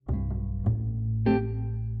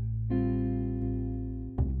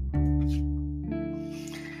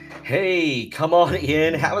Hey, come on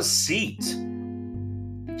in, have a seat.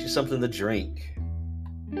 Get you something to drink.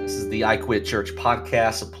 This is the I Quit Church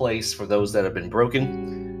podcast, a place for those that have been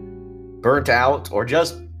broken, burnt out, or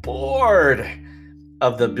just bored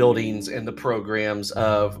of the buildings and the programs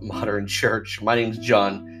of modern church. My name's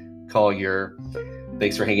John Collier.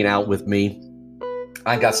 Thanks for hanging out with me.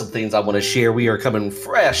 I got some things I want to share. We are coming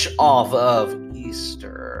fresh off of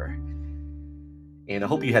Easter. And I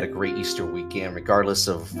hope you had a great Easter weekend, regardless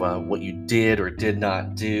of what you did or did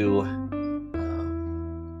not do.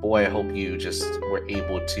 Boy, I hope you just were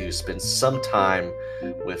able to spend some time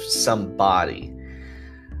with somebody.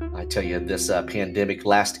 I tell you, this pandemic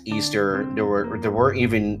last Easter, there weren't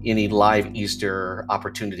even any live Easter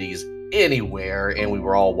opportunities anywhere, and we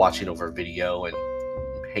were all watching over video and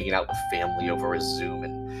hanging out with family over a Zoom,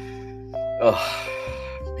 and oh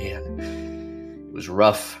man, it was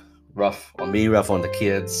rough on me, rough on the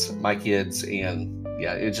kids, my kids, and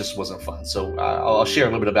yeah, it just wasn't fun. So I'll share a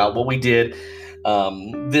little bit about what we did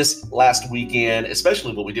this last weekend,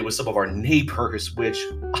 especially what we did with some of our neighbors, which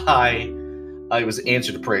it was the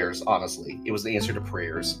answer to prayers, honestly. It was the answer to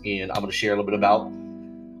prayers, and I'm going to share a little bit about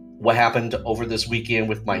what happened over this weekend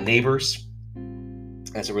with my neighbors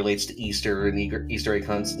as it relates to Easter and Easter egg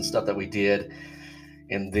hunts and stuff that we did.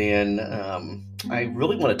 And then I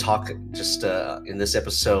really want to talk just in this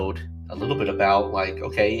episode a little bit about, like,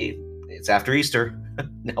 okay, it's after Easter.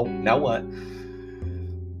 now what?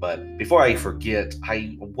 But before I forget,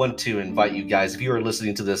 I want to invite you guys, if you are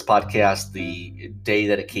listening to this podcast the day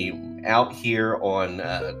that it came out here on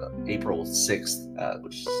April 6th,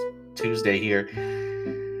 which is Tuesday here,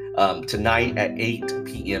 tonight at 8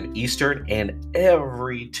 p.m. Eastern, and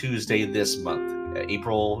every Tuesday this month,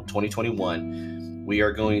 April 2021, we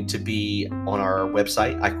are going to be on our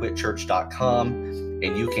website, iquitchurch.com,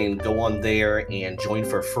 and you can go on there and join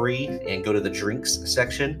for free and go to the drinks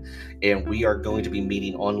section, and we are going to be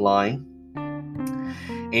meeting online,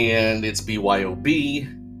 and it's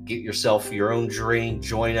BYOB. Get yourself your own drink,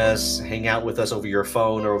 join us, hang out with us over your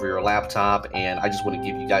phone or over your laptop, and I just want to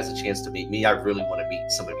give you guys a chance to meet me. I really want to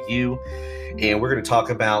meet some of you, and we're going to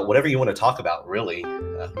talk about whatever you want to talk about, really.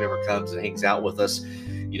 Whoever comes and hangs out with us,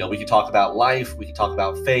 you know, we can talk about life, we can talk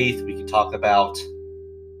about faith, we can talk about,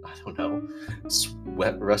 I don't know,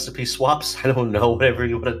 recipe swaps. I don't know, whatever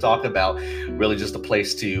you want to talk about. Really just a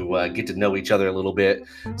place to get to know each other a little bit,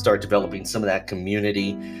 start developing some of that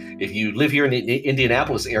community. If you live here in the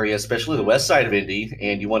Indianapolis area, especially the west side of Indy,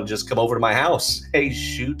 and you want to just come over to my house, hey,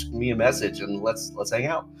 shoot me a message and let's hang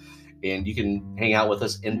out. And you can hang out with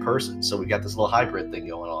us in person. So we got this little hybrid thing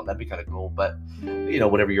going on. That'd be kind of cool. But, you know,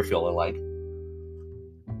 whatever you're feeling like.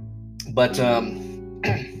 But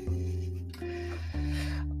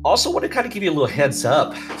also want to kind of give you a little heads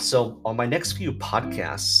up. So on my next few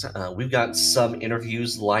podcasts, we've got some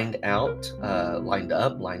interviews lined out, and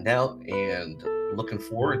looking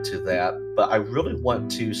forward to that. But I really want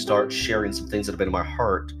to start sharing some things that have been in my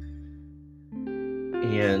heart.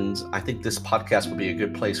 And I think this podcast would be a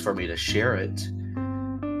good place for me to share it.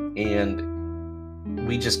 And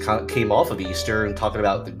we just kind of came off of Easter and talking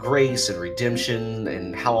about the grace and redemption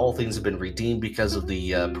and how all things have been redeemed because of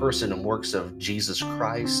the person and works of Jesus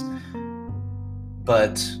Christ.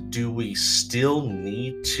 But do we still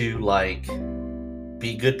need to, like,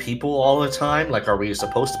 be good people all the time? Like, are we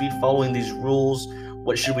supposed to be following these rules?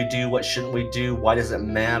 What should we do? What shouldn't we do? Why does it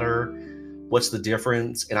matter? What's the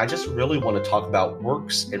difference? And I just really want to talk about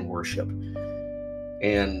works and worship.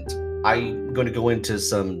 And I'm going to go into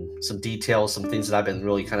some details, some things that I've been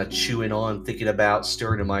really kind of chewing on, thinking about,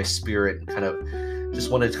 stirring in my spirit, and kind of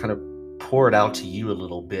just want to kind of pour it out to you a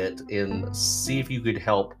little bit and see if you could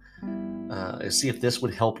help, see if this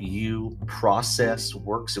would help you process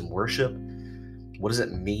works and worship. What does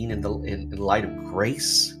it mean in light of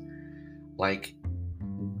grace? Like,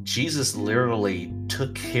 Jesus literally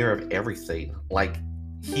took care of everything. Like,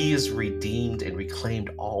 he has redeemed and reclaimed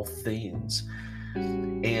all things.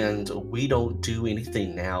 And we don't do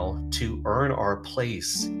anything now to earn our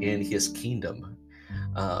place in his kingdom.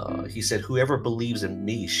 He said, whoever believes in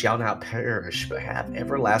me shall not perish, but have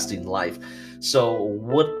everlasting life. So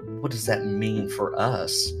what does that mean for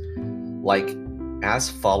us? Like, as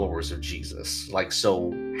followers of Jesus, like,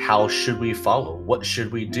 so how should we follow? What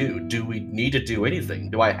should we do? Do we need to do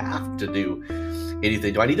anything? Do I have to do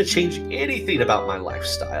anything? Do I need to change anything about my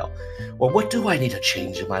lifestyle? Or what do I need to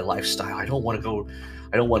change in my lifestyle? I don't want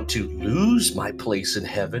to lose my place in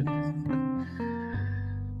heaven.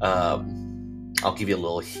 I'll give you a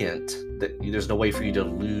little hint that there's no way for you to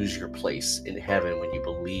lose your place in heaven when you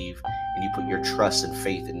believe and you put your trust and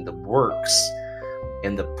faith in the works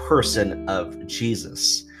and the person of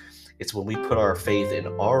Jesus. It's when we put our faith in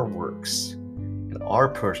our works, in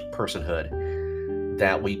our personhood,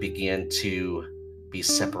 that we begin to be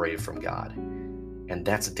separated from God. And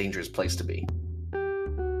that's a dangerous place to be.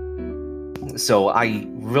 So I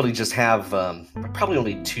really just have probably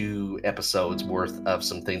only 2 episodes worth of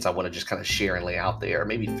some things I want to just kind of share and lay out there,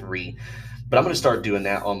 maybe 3. But I'm going to start doing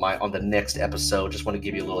that on the next episode. Just want to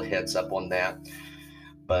give you a little heads up on that.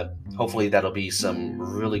 But hopefully that'll be some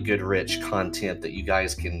really good, rich content that you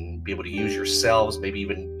guys can be able to use yourselves. Maybe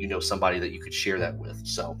even somebody that you could share that with.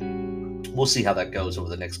 So we'll see how that goes over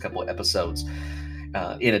the next couple of episodes.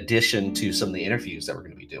 In addition to some of the interviews that we're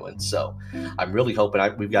going to be doing. So I'm really hoping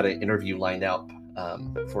we've got an interview lined up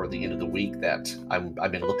for the end of the week that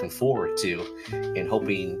I've been looking forward to, and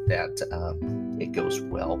hoping that it goes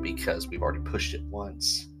well, because we've already pushed it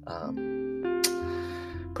once.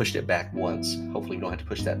 Pushed it back once. Hopefully we don't have to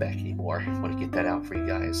push that back anymore. I want to get that out for you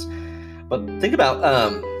guys. But think about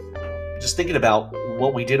just thinking about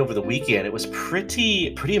what we did over the weekend. It was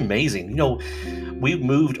pretty amazing. We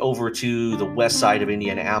moved over to the west side of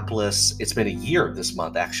Indianapolis. It's been a year this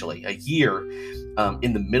month, actually. A year.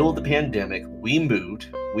 In the middle of the pandemic, we moved.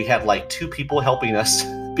 We had like 2 people helping us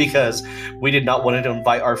because we did not want to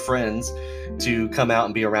invite our friends to come out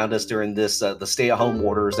and be around us during this the stay-at-home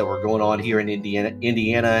orders that were going on here in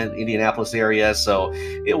Indianapolis area. So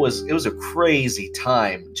it was a crazy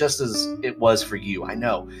time, just as it was for you, I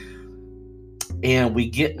know. And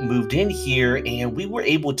we moved in here, and we were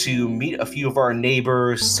able to meet a few of our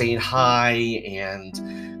neighbors, saying hi and,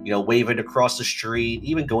 waving across the street,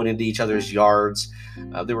 even going into each other's yards.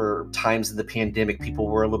 There were times in the pandemic people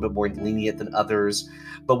were a little bit more lenient than others,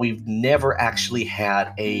 but we've never actually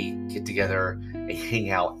had a get-together, a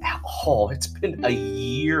hangout at all. It's been a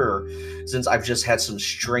year since I've just had some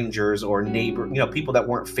strangers or people that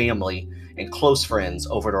weren't family and close friends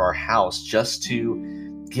over to our house just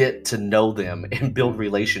to get to know them and build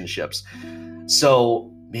relationships.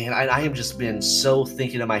 So, man, I have just been so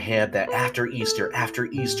thinking in my head that after Easter,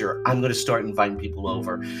 I'm going to start inviting people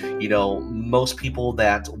over. Most people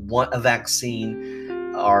that want a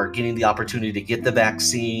vaccine are getting the opportunity to get the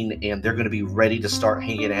vaccine, and they're going to be ready to start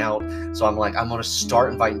hanging out. So I'm going to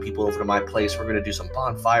start inviting people over to my place. We're going to do some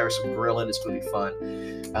bonfires, some grilling. It's going to be fun.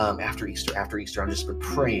 After Easter, I've just been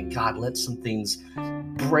praying, God, let some things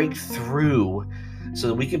break through, so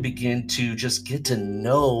that we can begin to just get to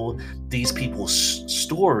know these people's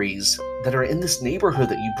stories that are in this neighborhood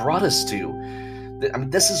that you brought us to. I mean,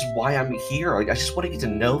 this is why I'm here. I just want to get to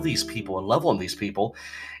know these people and love on these people.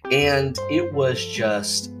 And it was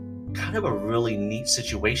just kind of a really neat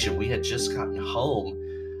situation. We had just gotten home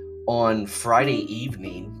on Friday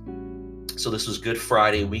evening. So this was Good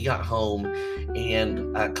Friday. We got home,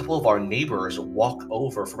 and a couple of our neighbors walked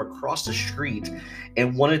over from across the street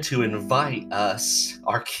and wanted to invite us,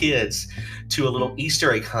 our kids, to a little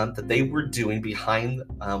Easter egg hunt that they were doing behind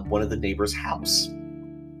one of the neighbors' house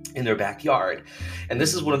in their backyard. And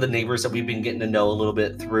this is one of the neighbors that we've been getting to know a little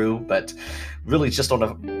bit through, but really just on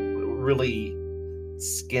a really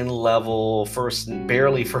skin level,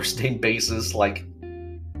 barely first name basis. Like,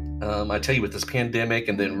 I tell you, with this pandemic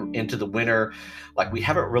and then into the winter, like, we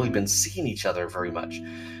haven't really been seeing each other very much.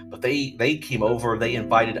 But they came over, they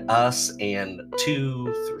invited us and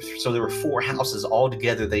so there were 4 houses all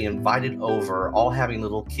together. They invited over, all having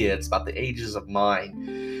little kids about the ages of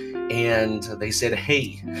mine. And they said,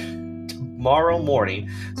 hey, tomorrow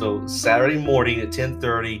morning, so Saturday morning at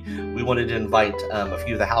 10:30, we wanted to invite a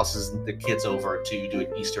few of the houses, the kids over to do an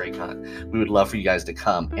Easter egg hunt. We would love for you guys to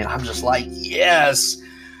come. And I'm just like, yes.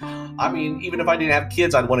 I mean, even if I didn't have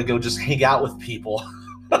kids, I'd want to go just hang out with people.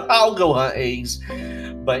 I'll go hunt eggs.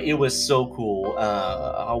 But it was so cool.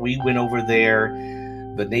 We went over there.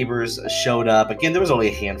 The neighbors showed up. Again, there was only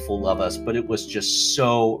a handful of us, but it was just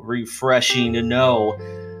so refreshing to know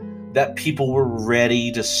that people were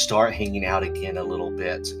ready to start hanging out again a little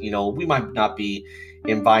bit. We might not be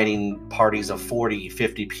inviting parties of 40,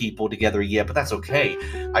 50 people together yet, but that's okay.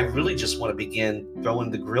 I really just want to begin throwing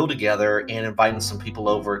the grill together and inviting some people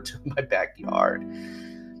over to my backyard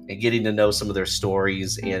and getting to know some of their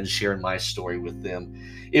stories and sharing my story with them.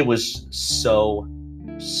 It was so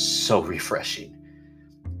refreshing.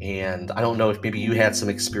 And I don't know if maybe you had some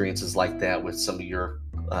experiences like that with some of your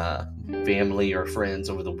family or friends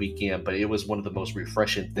over the weekend, but it was one of the most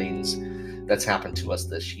refreshing things that's happened to us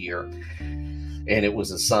this year. And it was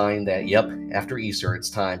a sign that, yep, after Easter, it's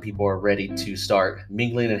time. People are ready to start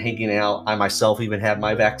mingling and hanging out. I myself even had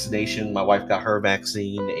my vaccination. My wife got her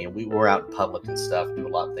vaccine, and we were out in public and stuff, do a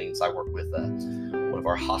lot of things. I work with one of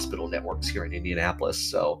our hospital networks here in Indianapolis.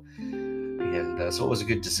 So it was a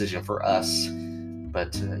good decision for us.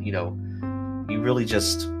 But, you really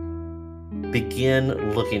just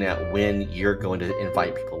begin looking at when you're going to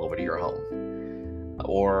invite people over to your home.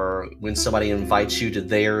 Or when somebody invites you to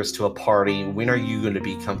theirs, to a party, when are you going to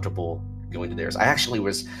be comfortable going to theirs? I actually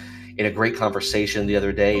was in a great conversation the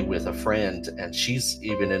other day with a friend, and she's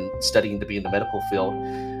even studying to be in the medical field.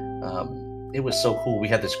 It was so cool. We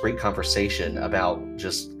had this great conversation about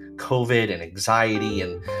just COVID and anxiety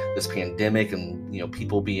and this pandemic, and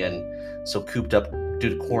people being so cooped up due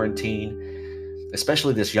to quarantine.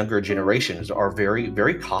 Especially this younger generation are very,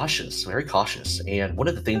 very cautious, very cautious. And one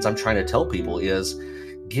of the things I'm trying to tell people is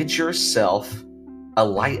get yourself a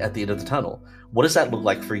light at the end of the tunnel. What does that look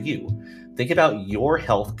like for you? Think about your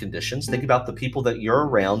health conditions. Think about the people that you're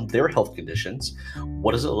around, their health conditions.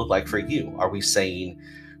 What does it look like for you? Are we saying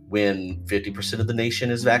when 50% of the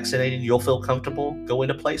nation is vaccinated, you'll feel comfortable going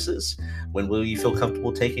to places? When will you feel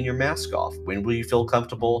comfortable taking your mask off? When will you feel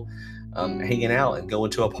comfortable hanging out and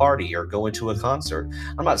going to a party or going to a concert?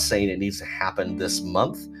 I'm not saying it needs to happen this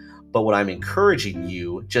month, but what I'm encouraging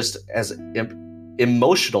you, just as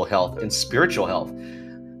emotional health and spiritual health,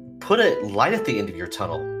 put a light at the end of your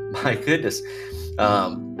tunnel. My goodness.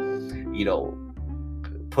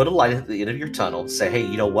 Put a light at the end of your tunnel. Say, hey,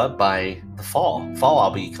 you know what? By the fall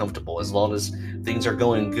I'll be comfortable as long as things are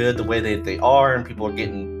going good the way they are, and people are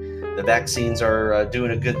getting the vaccines are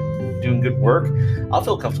doing good work. I'll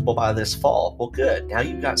feel comfortable by this fall. Well, good. Now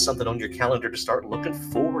you've got something on your calendar to start looking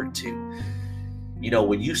forward to.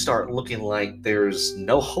 When you start looking like there's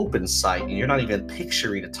no hope in sight, and you're not even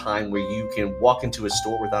picturing a time where you can walk into a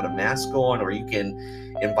store without a mask on, or you can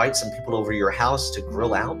invite some people over to your house to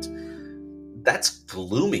grill out, that's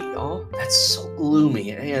gloomy, y'all. That's so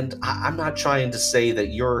gloomy. And I'm not trying to say that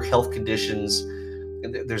your health conditions,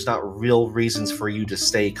 there's not real reasons for you to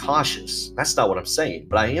stay cautious. That's not what I'm saying.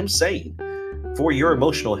 But I am saying for your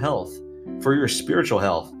emotional health, for your spiritual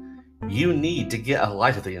health, you need to get a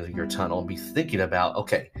light at the end of your tunnel and be thinking about,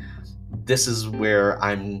 okay, this is where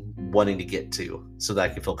I'm wanting to get to so that I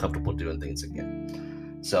can feel comfortable doing things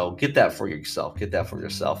again. So get that for yourself.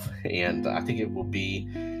 And I think it will be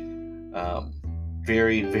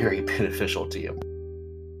very, very beneficial to you.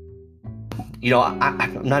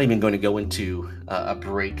 I'm not even going to go into a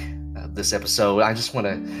break this episode. I'm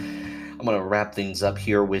going to wrap things up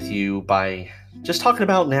here with you by just talking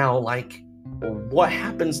about now, like, what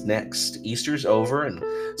happens next. Easter's over, and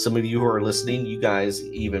some of you who are listening, you guys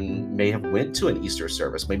even may have went to an Easter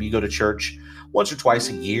service. Maybe you go to church once or twice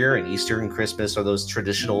a year, and Easter and Christmas are those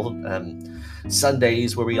traditional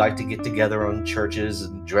Sundays where we like to get together on churches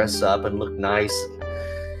and dress up and look nice and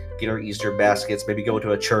get our Easter baskets, maybe go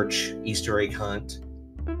to a church Easter egg hunt.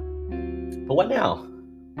 But what now?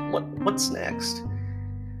 What's next?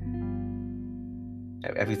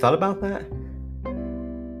 Have you thought about that?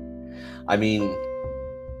 I mean,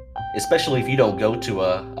 especially if you don't go to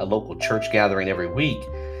a local church gathering every week,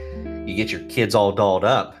 you get your kids all dolled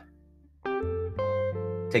up,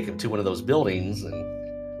 take them to one of those buildings and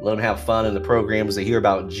let them have fun in the programs. They hear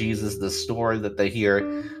about Jesus, the story that they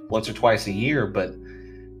hear once or twice a year. But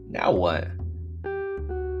now what?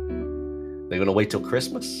 They're going to wait till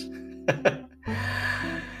Christmas?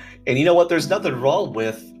 And you know what? There's nothing wrong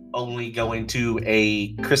with only going to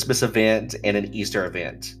a Christmas event and an Easter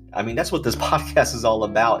event. I mean, that's what this podcast is all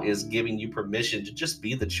about, is giving you permission to just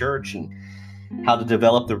be the church and how to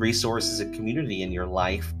develop the resources and community in your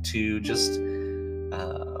life to just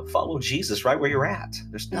follow Jesus right where you're at.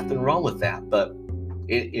 There's nothing wrong with that, but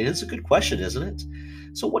it is a good question, isn't it?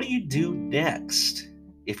 So what do you do next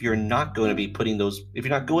if you're not going to be if you're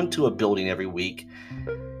not going to a building every week,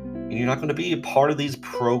 and you're not going to be a part of these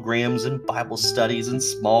programs and Bible studies and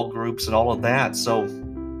small groups and all of that? So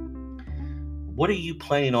what are you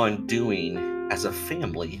planning on doing as a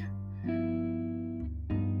family,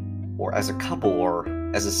 or as a couple, or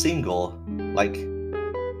as a single? Like,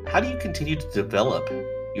 how do you continue to develop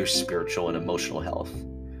your spiritual and emotional health?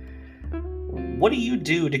 What do you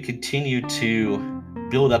do to continue to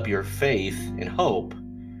build up your faith and hope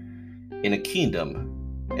in a kingdom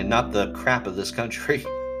and not the crap of this country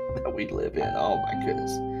that we live in? Oh my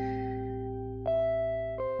goodness.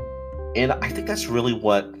 And I think that's really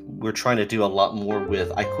what we're trying to do a lot more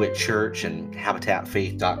with I Quit Church and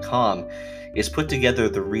HabitatFaith.com, is put together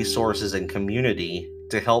the resources and community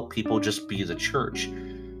to help people just be the church.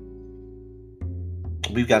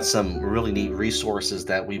 We've got some really neat resources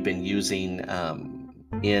that we've been using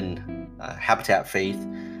in Habitat Faith.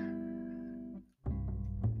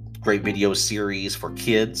 Great video series for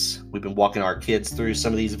kids. We've been walking our kids through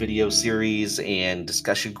some of these video series and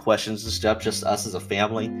discussion questions and stuff, just us as a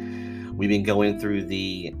family. We've been going through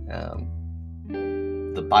the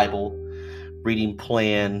Bible reading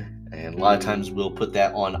plan And a lot of times we'll put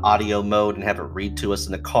that on audio mode and have it read to us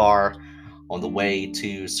in the car on the way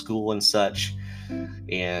to school and such,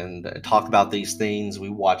 and talk about these things. We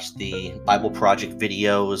watch the Bible Project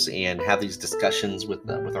videos and have these discussions with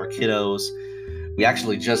our kiddos. We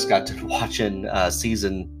actually just got to watching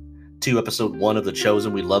season 2, episode 1 of The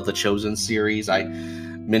Chosen. We love The Chosen series. I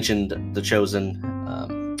mentioned The Chosen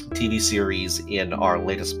TV series in our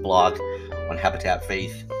latest blog on Habitat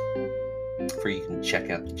Faith. You can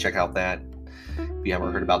check out that. If you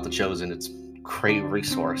haven't heard about The Chosen, it's a great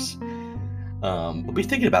resource. But be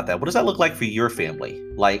thinking about that. What does that look like for your family?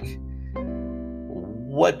 Like,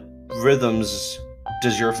 what rhythms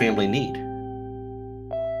does your family need?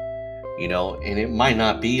 And it might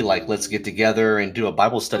not be like, let's get together and do a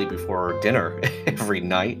Bible study before dinner every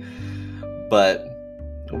night, but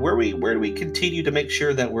where do we continue to make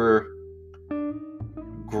sure that we're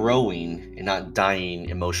growing and not dying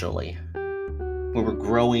emotionally? Where we're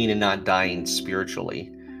growing and not dying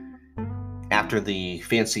spiritually? After the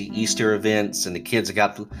fancy Easter events and the kids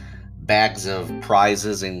got bags of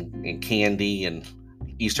prizes and candy and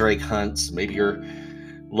Easter egg hunts, maybe your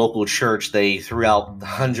local church, they threw out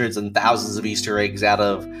hundreds and thousands of Easter eggs out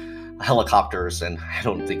of helicopters, and I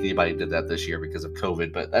don't think anybody did that this year because of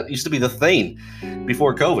COVID, but that used to be the thing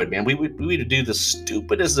before COVID, man. We would do the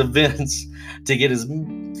stupidest events to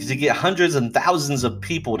get hundreds and thousands of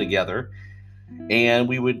people together, and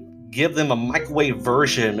we would give them a microwave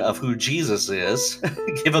version of who Jesus is,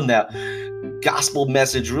 give them that gospel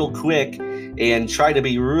message real quick, and try to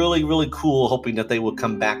be really, really cool, hoping that they will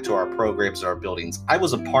come back to our programs and our buildings. I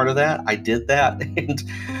was a part of that. I did that.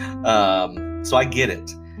 And so I get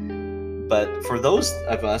it. But for those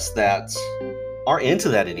of us that aren't into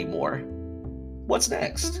that anymore, what's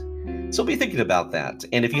next? So be thinking about that.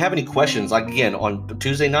 And if you have any questions, like again, on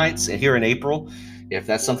Tuesday nights here in April, if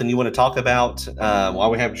that's something you want to talk about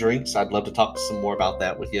while we have drinks, I'd love to talk some more about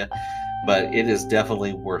that with you. But it is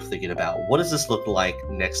definitely worth thinking about. What does this look like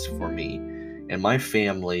next for me and my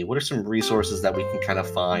family? What are some resources that we can kind of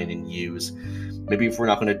find and use? Maybe if we're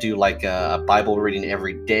not going to do like a Bible reading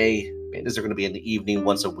every day, is there going to be in the evening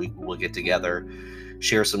once a week? We'll get together,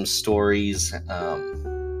 share some stories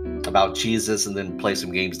about Jesus, and then play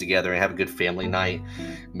some games together and have a good family night.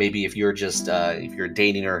 Maybe if you're if you're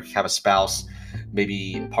dating or have a spouse,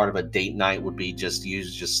 maybe part of a date night would be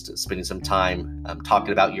just spending some time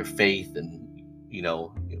talking about your faith and,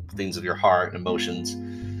 things of your heart and emotions.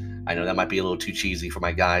 I know that might be a little too cheesy for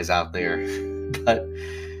my guys out there, but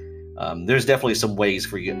there's definitely some ways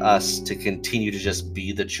for us to continue to just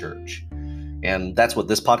be the church. And that's what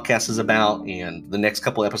this podcast is about. And the next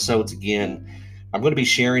couple episodes, again, I'm going to be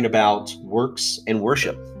sharing about works and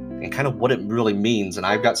worship and kind of what it really means. And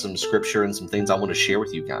I've got some scripture and some things I want to share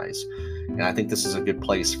with you guys. And I think this is a good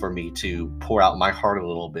place for me to pour out my heart a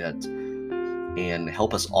little bit and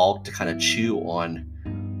help us all to kind of chew on,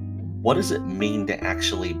 what does it mean to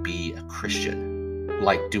actually be a Christian?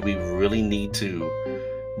 Like, do we really need to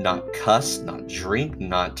not cuss, not drink,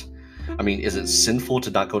 is it sinful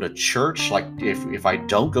to not go to church? Like, if I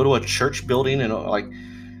don't go to a church building, and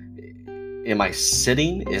am I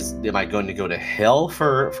sinning? Am I going to go to hell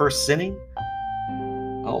for sinning?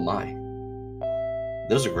 Oh my.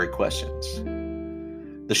 Those are great questions.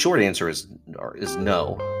 The short answer is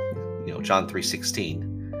no. John 3:16.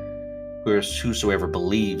 Whosoever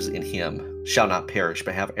believes in him shall not perish,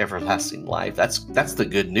 but have everlasting life. That's the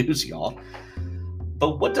good news, y'all.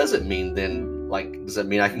 But what does it mean then? Like, does that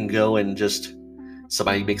mean I can go and just,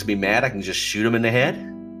 somebody makes me mad, I can just shoot them in the head?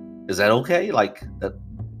 Is that okay? Like, that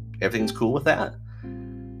everything's cool with that?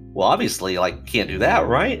 Well, obviously, can't do that,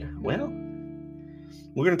 right? Well,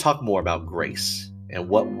 we're going to talk more about grace and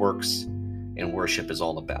what works and worship is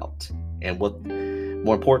all about. And what,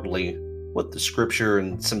 more importantly, what the scripture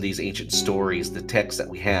and some of these ancient stories, the text that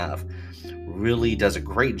we have, really does a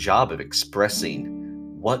great job of expressing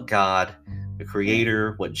what God, the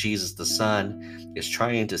Creator, what Jesus the Son, is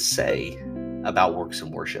trying to say about works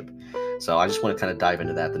and worship. So I just want to kind of dive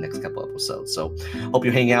into that the next couple episodes. So hope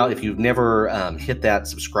you hang out. If you've never hit that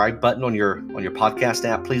subscribe button on your podcast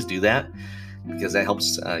app, please do that, because that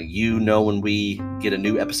helps you know when we get a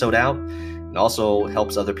new episode out, and also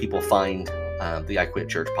helps other people find the I Quit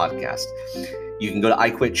Church podcast. You can go to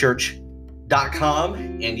iQuitChurch.com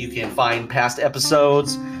and you can find past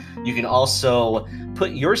episodes. You can also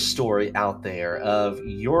put your story out there of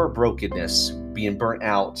your brokenness, being burnt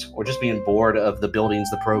out, or just being bored of the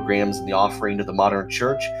buildings, the programs, and the offering of the modern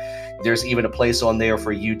church. There's even a place on there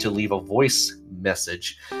for you to leave a voice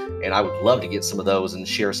message. And I would love to get some of those and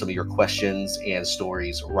share some of your questions and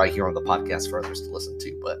stories right here on the podcast for others to listen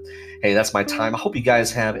to. But hey, that's my time. I hope you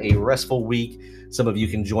guys have a restful week. Some of you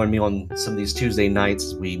can join me on some of these Tuesday nights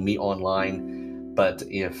as we meet online. But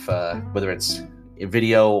if whether it's in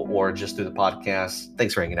video or just through the podcast,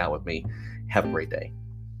 thanks for hanging out with me. Have a great day.